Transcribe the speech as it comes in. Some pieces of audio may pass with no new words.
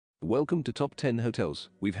Welcome to Top 10 Hotels.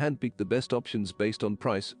 We've handpicked the best options based on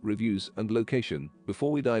price, reviews, and location.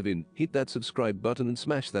 Before we dive in, hit that subscribe button and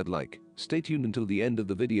smash that like. Stay tuned until the end of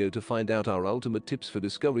the video to find out our ultimate tips for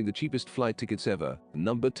discovering the cheapest flight tickets ever.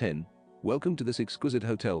 Number 10. Welcome to this exquisite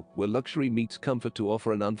hotel, where luxury meets comfort to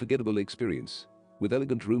offer an unforgettable experience. With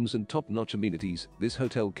elegant rooms and top-notch amenities, this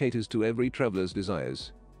hotel caters to every traveler's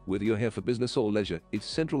desires. Whether you're here for business or leisure, its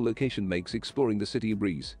central location makes exploring the city a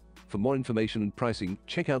breeze. For more information and pricing,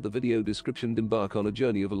 check out the video description and embark on a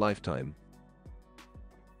journey of a lifetime.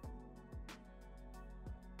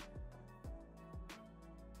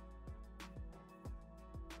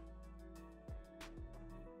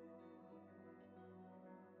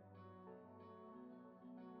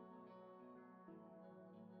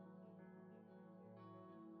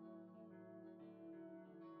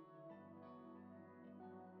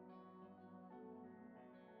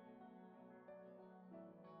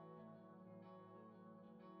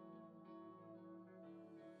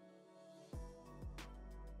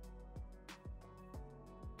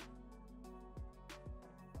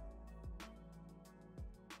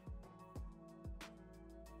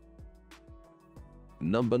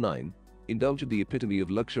 Number 9. Indulge in the epitome of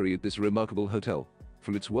luxury at this remarkable hotel.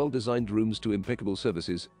 From its well-designed rooms to impeccable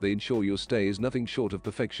services, they ensure your stay is nothing short of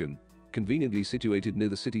perfection. Conveniently situated near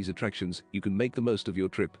the city's attractions, you can make the most of your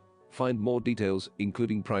trip. Find more details,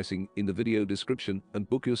 including pricing, in the video description, and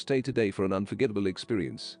book your stay today for an unforgettable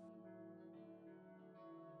experience.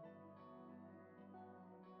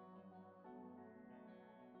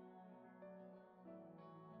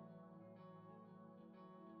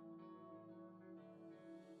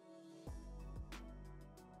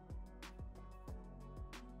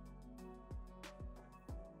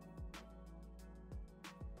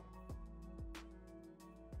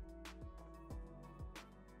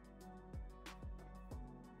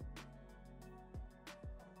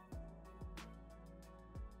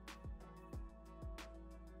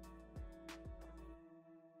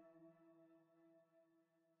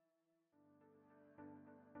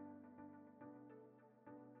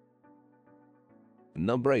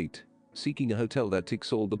 Number 8. Seeking a hotel that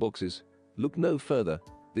ticks all the boxes? Look no further.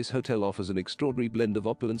 This hotel offers an extraordinary blend of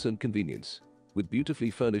opulence and convenience. With beautifully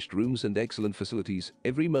furnished rooms and excellent facilities,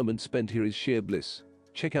 every moment spent here is sheer bliss.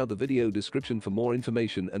 Check out the video description for more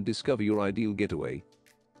information and discover your ideal getaway.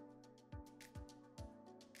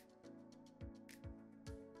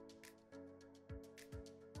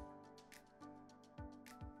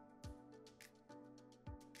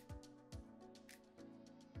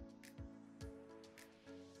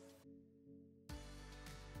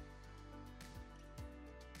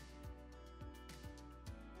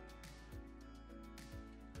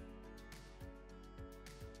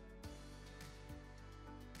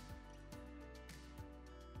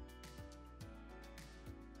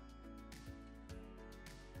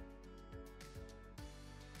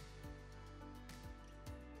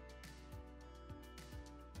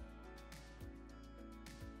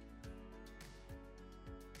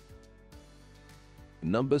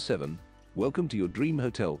 Number 7. Welcome to your dream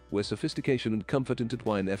hotel, where sophistication and comfort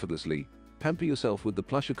intertwine effortlessly. Pamper yourself with the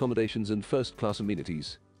plush accommodations and first-class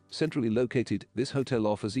amenities. Centrally located, this hotel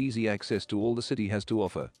offers easy access to all the city has to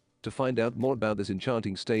offer. To find out more about this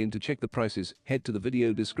enchanting stay and to check the prices, head to the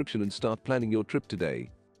video description and start planning your trip today.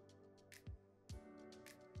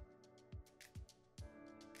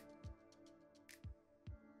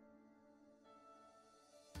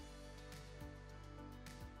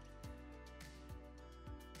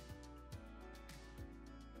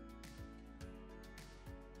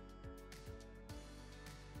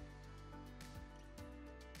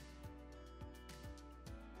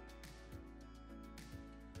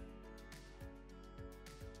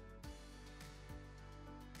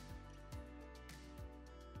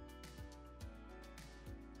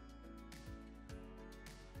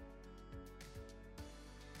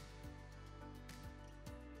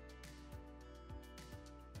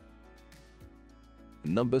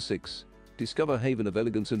 Number 6. Discover a haven of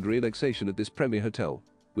elegance and relaxation at this premier hotel.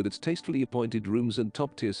 With its tastefully appointed rooms and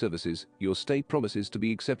top-tier services, your stay promises to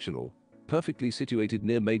be exceptional. Perfectly situated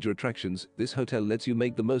near major attractions, this hotel lets you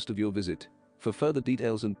make the most of your visit. For further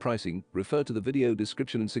details and pricing, refer to the video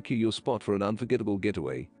description and secure your spot for an unforgettable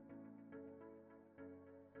getaway.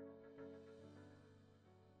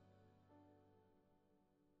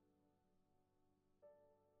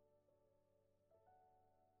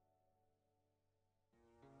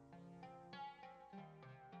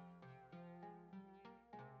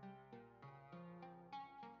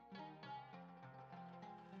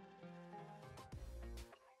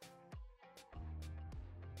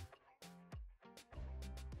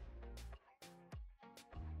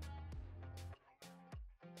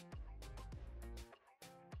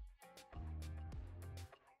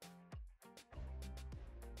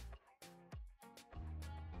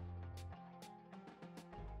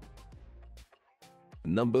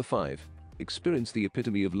 Number 5. Experience the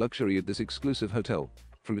epitome of luxury at this exclusive hotel.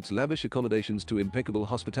 From its lavish accommodations to impeccable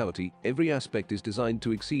hospitality, every aspect is designed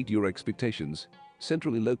to exceed your expectations.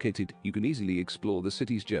 Centrally located, you can easily explore the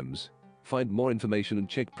city's gems. Find more information and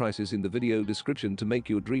check prices in the video description to make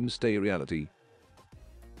your dream stay a reality.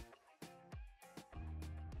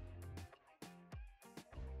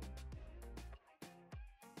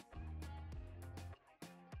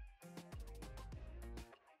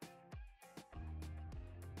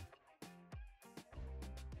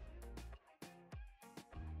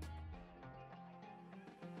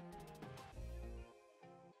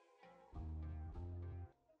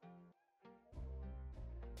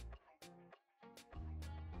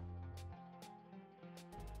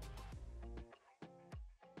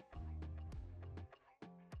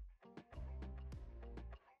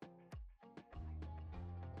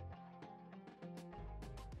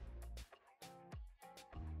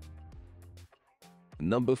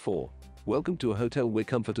 Number 4. Welcome to a hotel where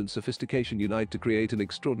comfort and sophistication unite to create an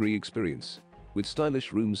extraordinary experience. With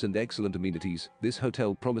stylish rooms and excellent amenities, this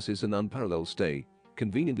hotel promises an unparalleled stay.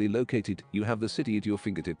 Conveniently located, you have the city at your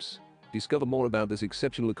fingertips. Discover more about this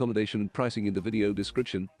exceptional accommodation and pricing in the video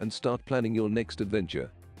description and start planning your next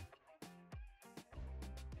adventure.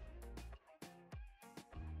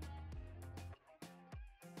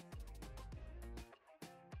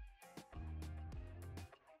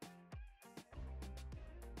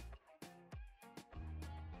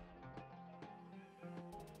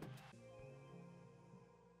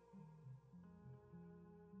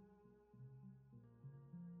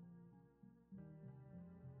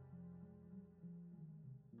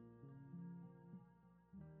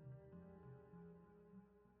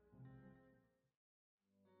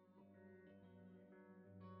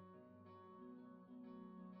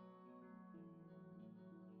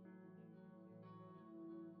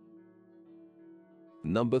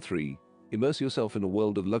 Number 3. Immerse yourself in a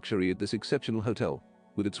world of luxury at this exceptional hotel.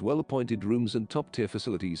 With its well-appointed rooms and top-tier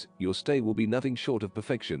facilities, your stay will be nothing short of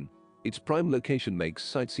perfection. Its prime location makes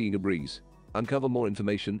sightseeing a breeze. Uncover more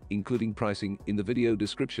information, including pricing, in the video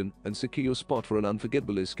description and secure your spot for an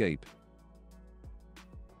unforgettable escape.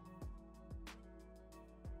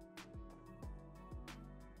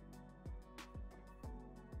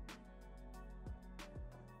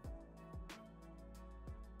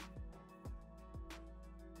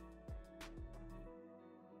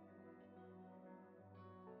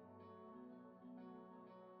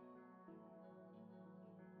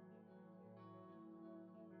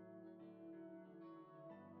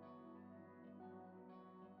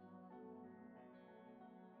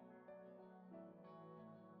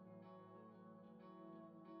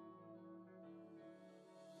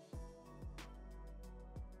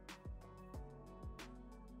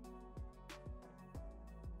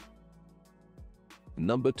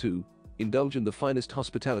 Number 2. Indulge in the finest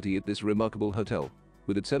hospitality at this remarkable hotel.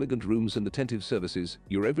 With its elegant rooms and attentive services,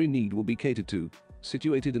 your every need will be catered to.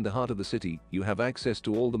 Situated in the heart of the city, you have access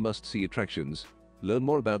to all the must-see attractions. Learn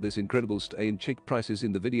more about this incredible stay and check prices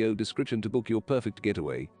in the video description to book your perfect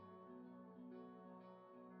getaway.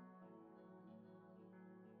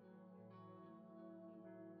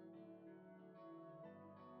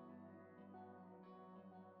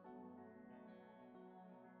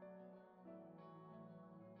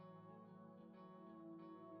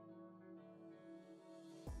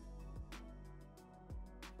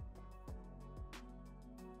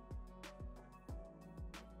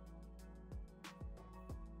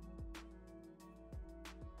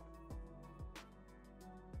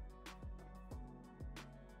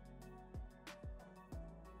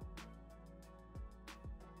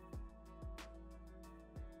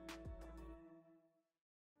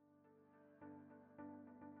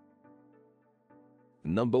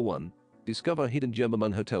 Number 1. Discover a hidden gem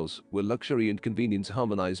among hotels where luxury and convenience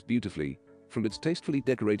harmonize beautifully. From its tastefully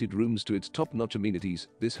decorated rooms to its top-notch amenities,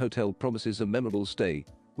 this hotel promises a memorable stay.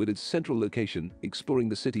 With its central location, exploring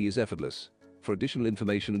the city is effortless. For additional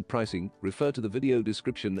information and pricing, refer to the video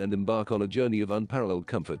description and embark on a journey of unparalleled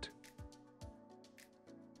comfort.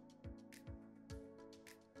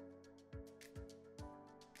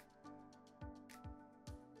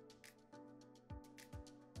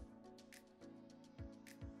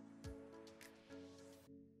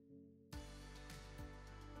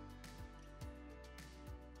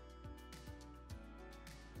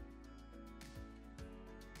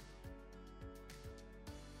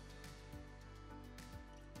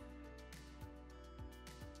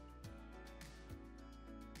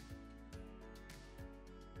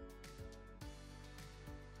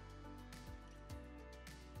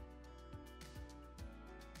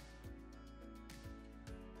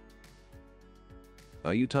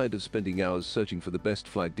 Are you tired of spending hours searching for the best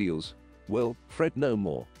flight deals? Well, fret no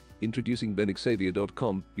more. Introducing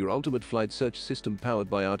benxavier.com, your ultimate flight search system powered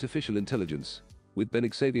by artificial intelligence. With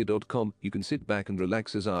benxavier.com, you can sit back and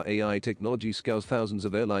relax as our AI technology scours thousands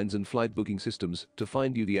of airlines and flight booking systems to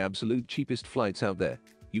find you the absolute cheapest flights out there.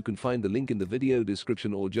 You can find the link in the video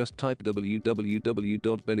description or just type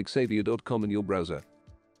www.benxavier.com in your browser.